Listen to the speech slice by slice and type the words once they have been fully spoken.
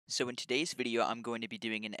So in today's video, I'm going to be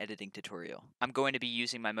doing an editing tutorial. I'm going to be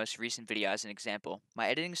using my most recent video as an example. My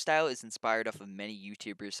editing style is inspired off of many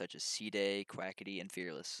YouTubers such as Ceeday, Quackity, and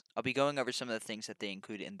Fearless. I'll be going over some of the things that they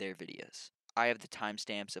include in their videos. I have the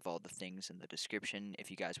timestamps of all the things in the description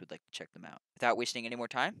if you guys would like to check them out. Without wasting any more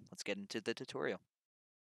time, let's get into the tutorial.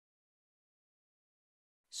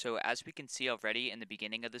 So as we can see already in the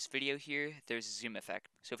beginning of this video here, there's a zoom effect.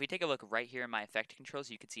 So if we take a look right here in my effect controls,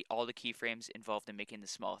 you can see all the keyframes involved in making the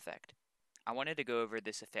small effect. I wanted to go over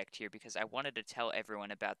this effect here because I wanted to tell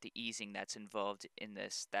everyone about the easing that's involved in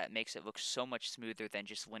this that makes it look so much smoother than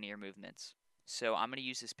just linear movements. So I'm going to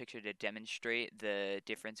use this picture to demonstrate the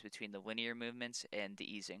difference between the linear movements and the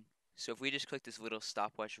easing. So if we just click this little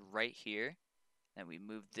stopwatch right here, and we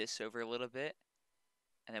move this over a little bit,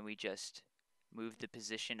 and then we just move the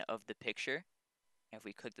position of the picture. And if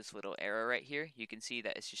we click this little arrow right here, you can see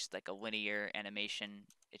that it's just like a linear animation.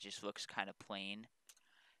 It just looks kind of plain.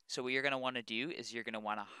 So what you're going to want to do is you're going to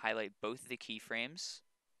want to highlight both of the keyframes.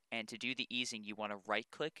 And to do the easing, you want to right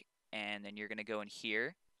click and then you're going to go in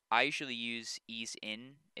here. I usually use ease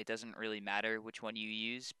in. It doesn't really matter which one you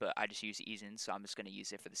use, but I just use ease in, so I'm just going to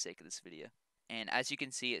use it for the sake of this video. And as you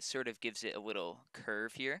can see, it sort of gives it a little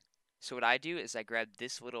curve here. So what I do is I grab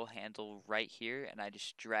this little handle right here and I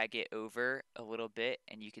just drag it over a little bit,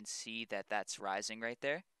 and you can see that that's rising right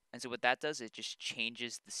there. And so what that does, it just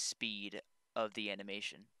changes the speed of the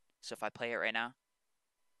animation. So if I play it right now,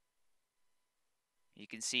 you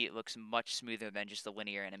can see it looks much smoother than just a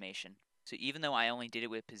linear animation. So even though I only did it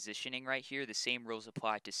with positioning right here, the same rules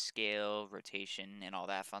apply to scale, rotation, and all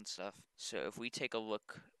that fun stuff. So if we take a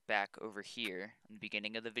look back over here in the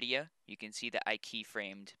beginning of the video, you can see that I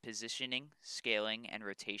keyframed positioning, scaling, and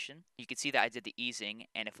rotation. You can see that I did the easing,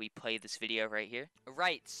 and if we play this video right here,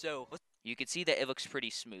 you can see that it looks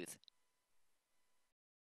pretty smooth.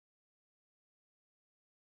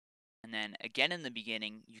 And then again in the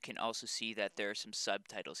beginning, you can also see that there are some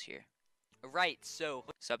subtitles here.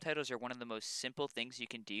 Subtitles are one of the most simple things you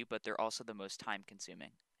can do, but they're also the most time consuming.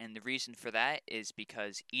 And the reason for that is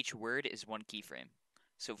because each word is one keyframe.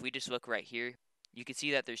 So if we just look right here, you can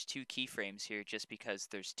see that there's two keyframes here just because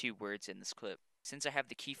there's two words in this clip. Since I have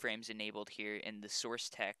the keyframes enabled here in the source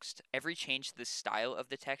text, every change to the style of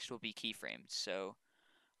the text will be keyframed. So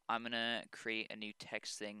I'm going to create a new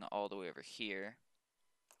text thing all the way over here.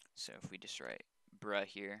 So if we just write bruh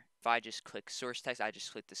here, if I just click source text, I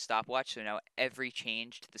just click the stopwatch. So now every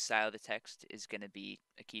change to the style of the text is going to be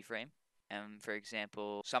a keyframe. And for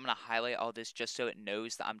example, so I'm going to highlight all this just so it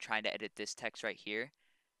knows that I'm trying to edit this text right here.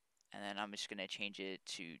 And then I'm just going to change it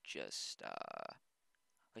to just,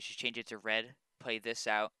 let's just change it to red, play this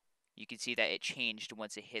out. You can see that it changed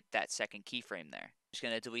once it hit that second keyframe there. I'm just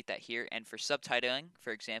going to delete that here. And for subtitling,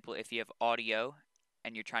 for example, if you have audio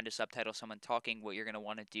and you're trying to subtitle someone talking, what you're going to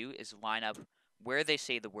want to do is line up where they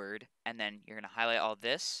say the word, and then you're going to highlight all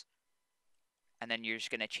this, and then you're just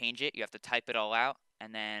going to change it. You have to type it all out,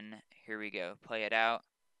 and then here we go. Play it out,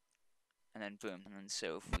 and then boom. And then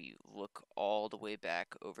so if we look all the way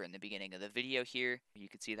back over in the beginning of the video here, you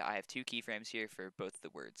can see that I have two keyframes here for both the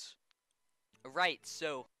words.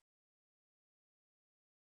 So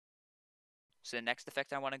the next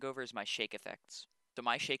effect I want to go over is my shake effects. So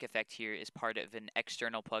my shake effect here is part of an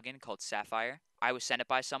external plugin called Sapphire. I was sent it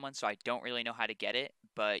by someone, so I don't really know how to get it,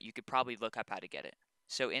 but you could probably look up how to get it.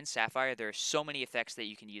 So in Sapphire, there are so many effects that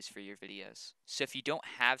you can use for your videos. So if you don't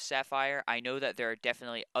have Sapphire, I know that there are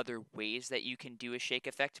definitely other ways that you can do a shake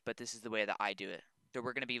effect, but this is the way that I do it. So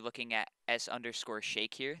we're going to be looking at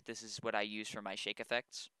s_shake here. This is what I use for my shake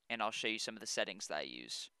effects, and I'll show you some of the settings that I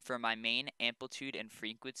use. For my main amplitude and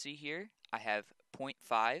frequency here, I have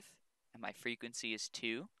 0.5, and my frequency is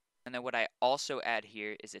 2. And then what I also add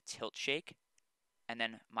here is a tilt shake. And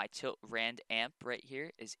then my tilt rand amp right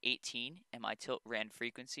here is 18, and my tilt rand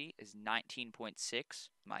frequency is 19.6.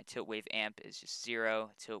 My tilt wave amp is just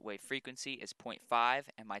 0, tilt wave frequency is 0.5,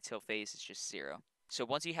 and my tilt phase is just 0. So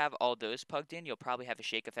once you have all those plugged in, you'll probably have a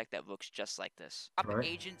shake effect that looks just like this. Right.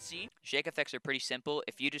 Agency. Shake effects are pretty simple.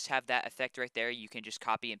 If you just have that effect right there, you can just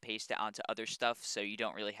copy and paste it onto other stuff, so you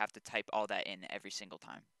don't really have to type all that in every single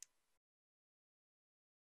time.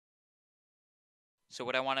 So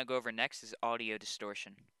what I want to go over next is audio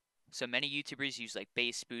distortion. So many YouTubers use like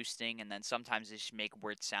bass boosting, and then sometimes they just make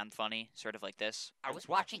words sound funny, sort of like this. I was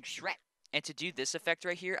watching Shrek. And to do this effect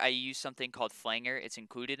right here, I use something called Flanger. It's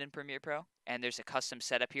included in Premiere Pro. And there's a custom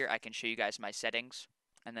setup here. I can show you guys my settings.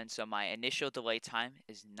 And then so my initial delay time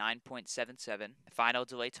is 9.77. Final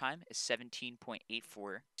delay time is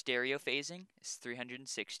 17.84. Stereo phasing is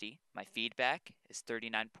 360. My feedback is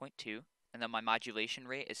 39.2. And then my modulation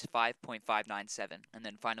rate is 5.597. And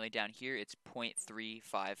then finally down here, it's 0.357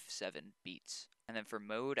 beats. And then for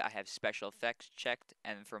mode, I have special effects checked.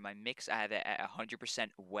 And for my mix, I have it at 100%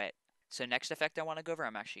 wet. So next effect I want to go over,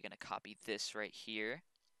 I'm actually going to copy this right here.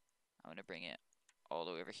 I'm going to bring it all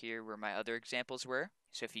the way over here where my other examples were.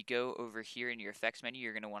 So if you go over here in your effects menu,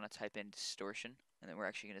 you're going to want to type in distortion. And then we're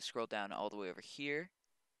actually going to scroll down all the way over here.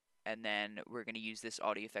 And then we're going to use this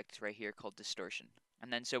audio effect right here called distortion.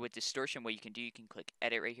 And then so with distortion, what you can do, you can click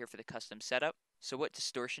edit right here for the custom setup. So what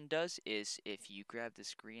distortion does is if you grab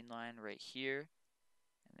this green line right here,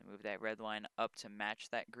 and then move that red line up to match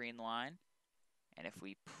that green line, and if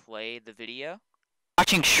we play the video,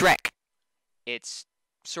 watching Shrek, it's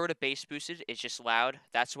sort of bass boosted, it's just loud.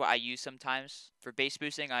 That's what I use sometimes. For bass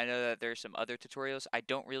boosting, I know that there's some other tutorials. I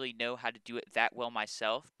don't really know how to do it that well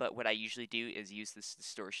myself, but what I usually do is use this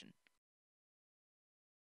distortion.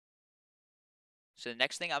 So the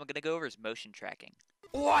next thing I'm going to go over is motion tracking.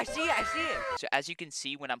 Oh, I see it, I see it! So as you can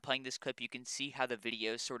see when I'm playing this clip, you can see how the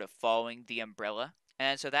video is sort of following the umbrella.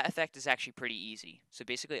 And so that effect is actually pretty easy. So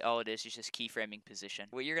basically all it is just keyframing position.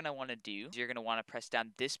 What you're going to want to do is you're going to want to press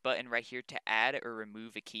down this button right here to add or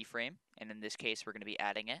remove a keyframe. And in this case, we're going to be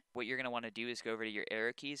adding it. What you're going to want to do is go over to your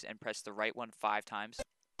arrow keys and press the right one 5 times.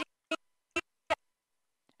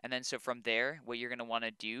 And then so from there, what you're going to want to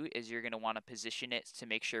do is you're going to want to position it to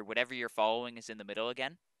make sure whatever you're following is in the middle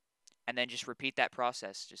again. And then just repeat that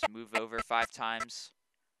process. Just move over 5 times.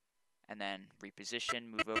 And then reposition,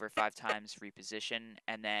 move over 5 times, reposition.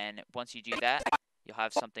 And then once you do that, you'll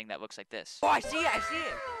have something that looks like this. Oh, I see it, I see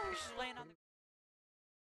it! You're just laying on the...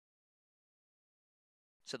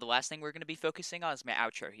 So the last thing we're going to be focusing on is my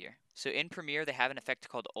outro here. So in Premiere, they have an effect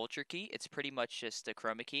called Ultra Key. It's pretty much just a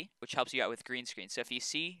chroma key, which helps you out with green screen. So if you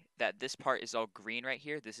see that this part is all green right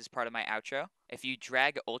here, this is part of my outro. If you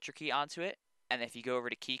drag Ultra Key onto it, and if you go over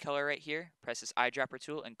to key color right here, press this eyedropper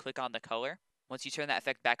tool and click on the color. Once you turn that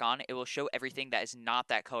effect back on, it will show everything that is not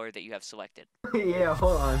that color that you have selected. Yeah,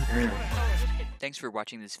 hold on. Thanks for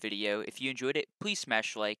watching this video. If you enjoyed it, please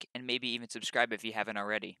smash like and maybe even subscribe if you haven't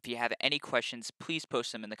already. If you have any questions, please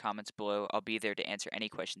post them in the comments below. I'll be there to answer any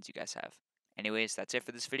questions you guys have. Anyways, that's it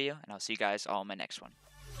for this video, and I'll see you guys all in my next one.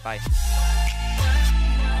 Bye. I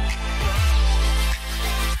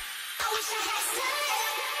wish I had some